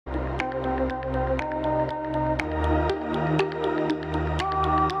Thank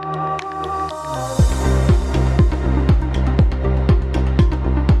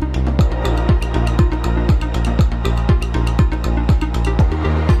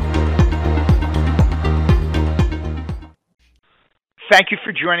you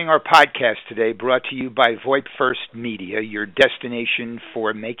for joining our podcast today, brought to you by VoIP First Media, your destination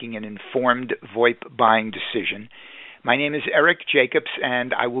for making an informed VoIP buying decision. My name is Eric Jacobs,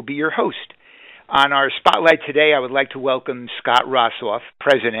 and I will be your host. On our spotlight today, I would like to welcome Scott Rossoff,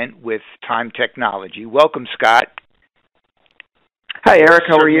 President with Time Technology. Welcome, Scott. Hi, Eric.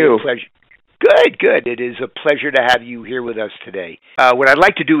 How are you? Good. It is a pleasure to have you here with us today. What I'd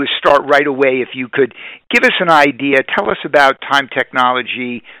like to do is start right away. If you could give us an idea, tell us about Time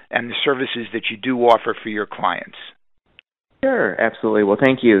Technology and the services that you do offer for your clients. Sure, absolutely. Well,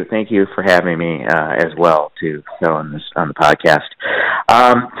 thank you for having me as well to go on the podcast.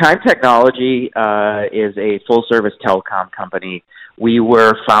 Time Technology is a full-service telecom company. We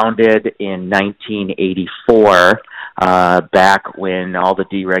were founded in 1984. Back when all the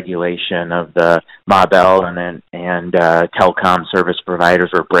deregulation of the Ma Bell and telecom service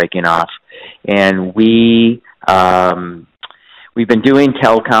providers were breaking off, and we've been doing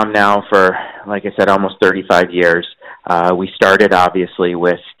telecom now for, like I said, almost 35 years. We started obviously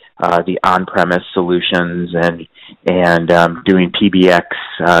with the on-premise solutions and doing PBX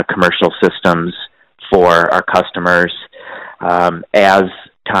commercial systems for our customers. As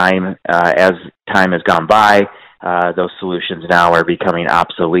time has gone by, those solutions now are becoming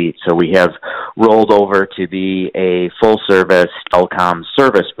obsolete. So we have rolled over to be a full-service telecom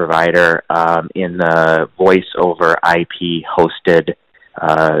service provider in the voice over IP hosted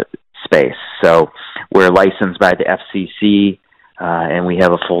space. So we're licensed by the FCC, and we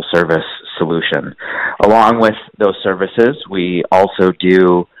have a full-service solution. Along with those services, we also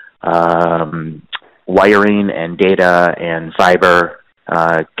do wiring and data and fiber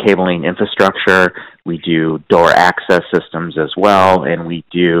cabling infrastructure. We do door access systems as well, and we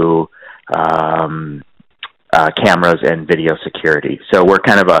do cameras and video security. So we're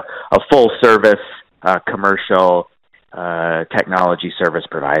kind of a full-service commercial technology service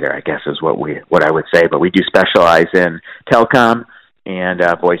provider, I guess is what I would say. But we do specialize in telecom and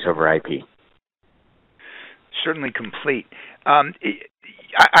voice over IP. Certainly complete. I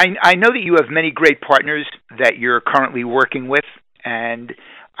know that you have many great partners that you're currently working with, and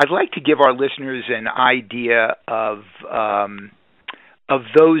I'd like to give our listeners an idea of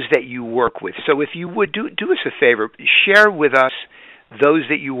those that you work with. So if you would do us a favor, share with us those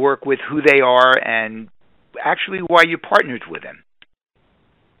that you work with, who they are, and actually why you partnered with them.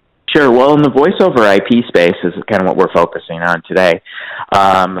 Sure. Well, in the voice over IP space is kind of what we're focusing on today.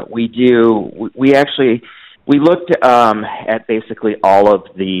 We looked at basically all of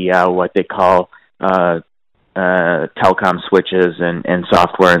the what they call telecom switches and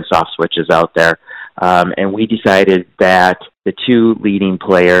software and soft switches out there, and we decided that the two leading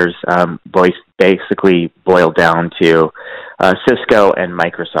players basically boiled down to Cisco and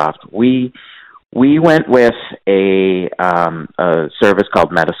Microsoft. We went with a service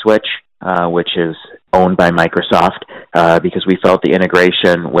called Metaswitch, which is owned by Microsoft, because we felt the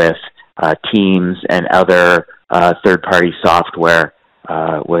integration with Teams and other third-party software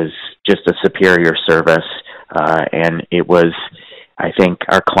was just a superior service, and it was, I think,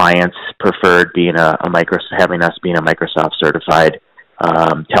 our clients preferred being having us being a Microsoft certified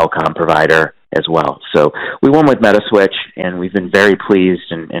telecom provider as well. So we went with Metaswitch, and we've been very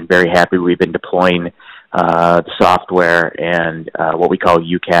pleased and very happy. We've been deploying the software and what we call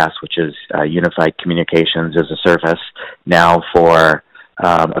UCaaS, which is Unified Communications as a Service, now for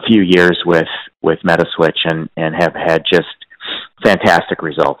a few years with Metaswitch, and have had just fantastic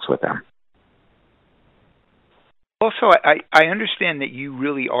results with them. Also, I understand that you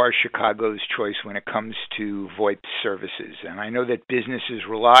really are Chicago's choice when it comes to VoIP services, and I know that businesses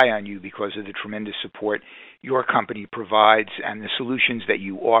rely on you because of the tremendous support your company provides and the solutions that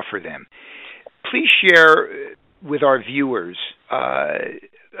you offer them. Please share with our viewers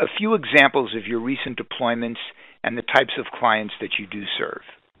a few examples of your recent deployments and the types of clients that you do serve.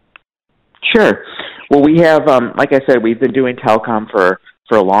 Sure. Well, we have, like I said, we've been doing telecom for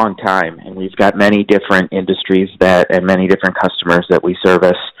a long time, and we've got many different industries and many different customers that we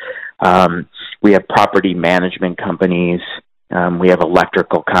service. We have property management companies, we have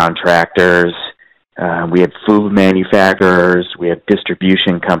electrical contractors, we have food manufacturers, we have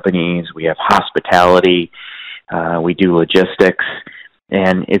distribution companies, we have hospitality, we do logistics,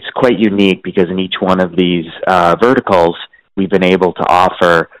 and it's quite unique because in each one of these verticals, we've been able to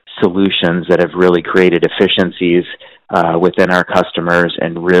offer solutions that have really created efficiencies within our customers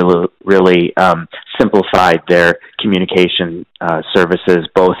and really simplified their communication services,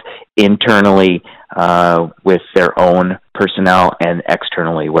 both internally with their own personnel and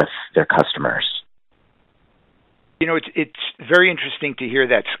externally with their customers. It's very interesting to hear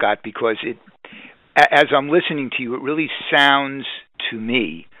that, Scott, because as I'm listening to you, it really sounds to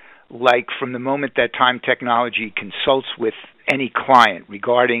me like from the moment that Time Technology consults with any client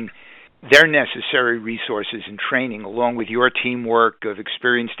regarding their necessary resources and training, along with your teamwork of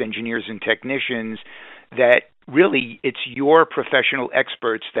experienced engineers and technicians, that really it's your professional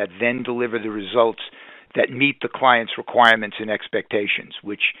experts that then deliver the results that meet the client's requirements and expectations,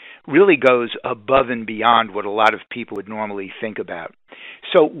 which really goes above and beyond what a lot of people would normally think about.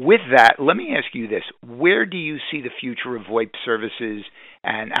 So with that, let me ask you this. Where do you see the future of VoIP services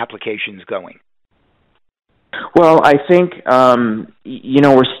and applications going? Well, I think,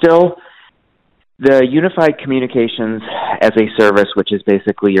 we're still the unified communications as a service, which is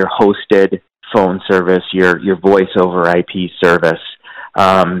basically your hosted phone service, your voice over IP service,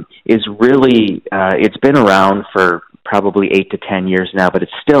 is really, it's been around for probably 8 to 10 years now, but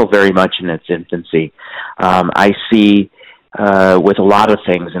it's still very much in its infancy. I see with a lot of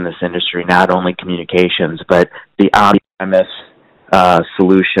things in this industry, not only communications, but the on-premise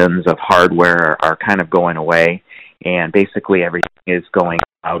solutions of hardware are kind of going away, and basically everything is going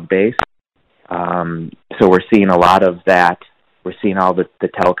cloud-based. So we're seeing a lot of that. We're seeing all the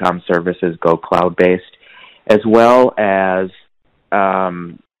telecom services go cloud-based, as well as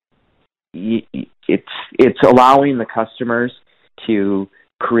it's allowing the customers to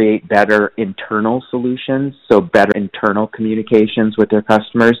create better internal solutions, so better internal communications with their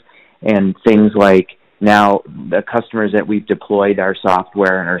customers, and things like now the customers that we've deployed our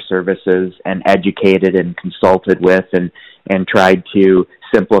software and our services and educated and consulted with and tried to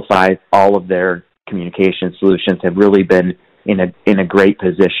simplify all of their communication solutions have really been in a great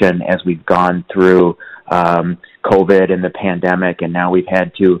position as we've gone through COVID and the pandemic, and now we've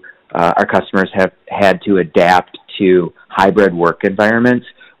had to our customers have had to adapt to hybrid work environments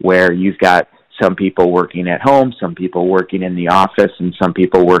where you've got some people working at home, some people working in the office, and some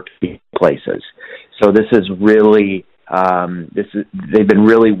people working places. So this is really they've been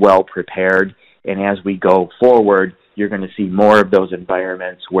really well prepared, and as we go forward, you're going to see more of those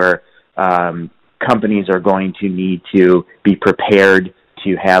environments where companies are going to need to be prepared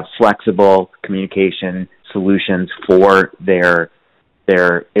to have flexible communication solutions for their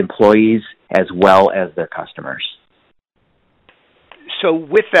employees as well as their customers. So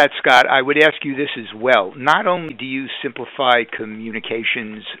with that, Scott, I would ask you this as well. Not only do you simplify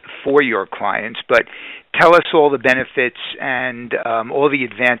communications for your clients, but tell us all the benefits and all the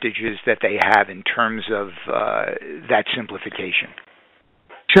advantages that they have in terms of that simplification.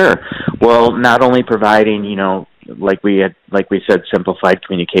 Sure. Well, not only providing, like we said, simplified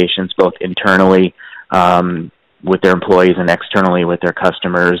communications both internally with their employees and externally with their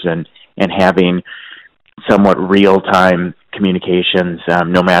customers, and having somewhat real-time communications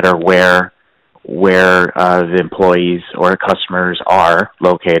no matter where the employees or customers are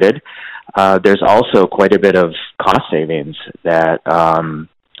located. There's also quite a bit of cost savings that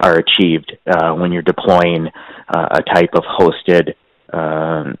are achieved when you're deploying a type of hosted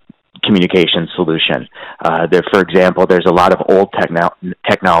communication solution. For example, there's a lot of old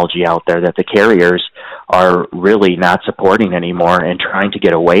technology out there that the carriers are really not supporting anymore and trying to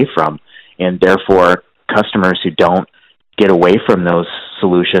get away from, and therefore customers who don't get away from those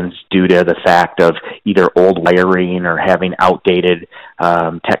solutions due to the fact of either old wiring or having outdated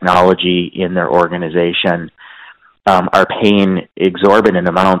technology in their organization are paying exorbitant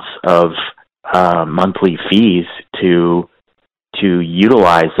amounts of monthly fees to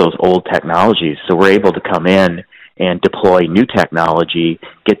utilize those old technologies. So we're able to come in and deploy new technology,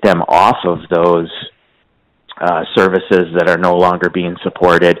 get them off of those services that are no longer being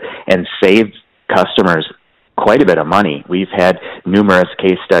supported, and save customers quite a bit of money. We've had numerous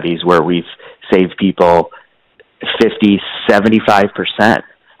case studies where we've saved people 50, 75%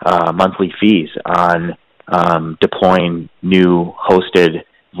 monthly fees on deploying new hosted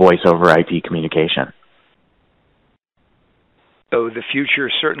voice over IP communication. So the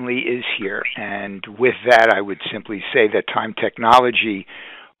future certainly is here, and with that, I would simply say that Time Technology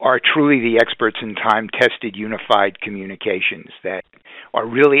are truly the experts in time-tested unified communications that are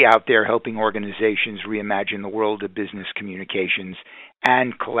really out there helping organizations reimagine the world of business communications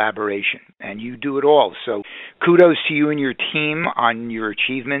and collaboration. And you do it all. So kudos to you and your team on your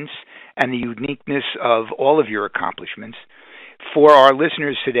achievements and the uniqueness of all of your accomplishments. For our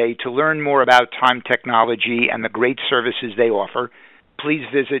listeners today, to learn more about Time Technology and the great services they offer, please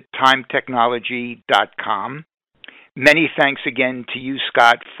visit timetechnology.com. Many thanks again to you,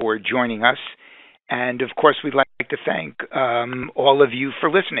 Scott, for joining us. And of course, we'd like to thank all of you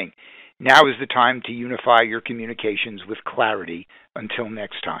for listening. Now is the time to unify your communications with clarity. Until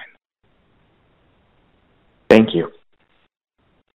next time. Thank you.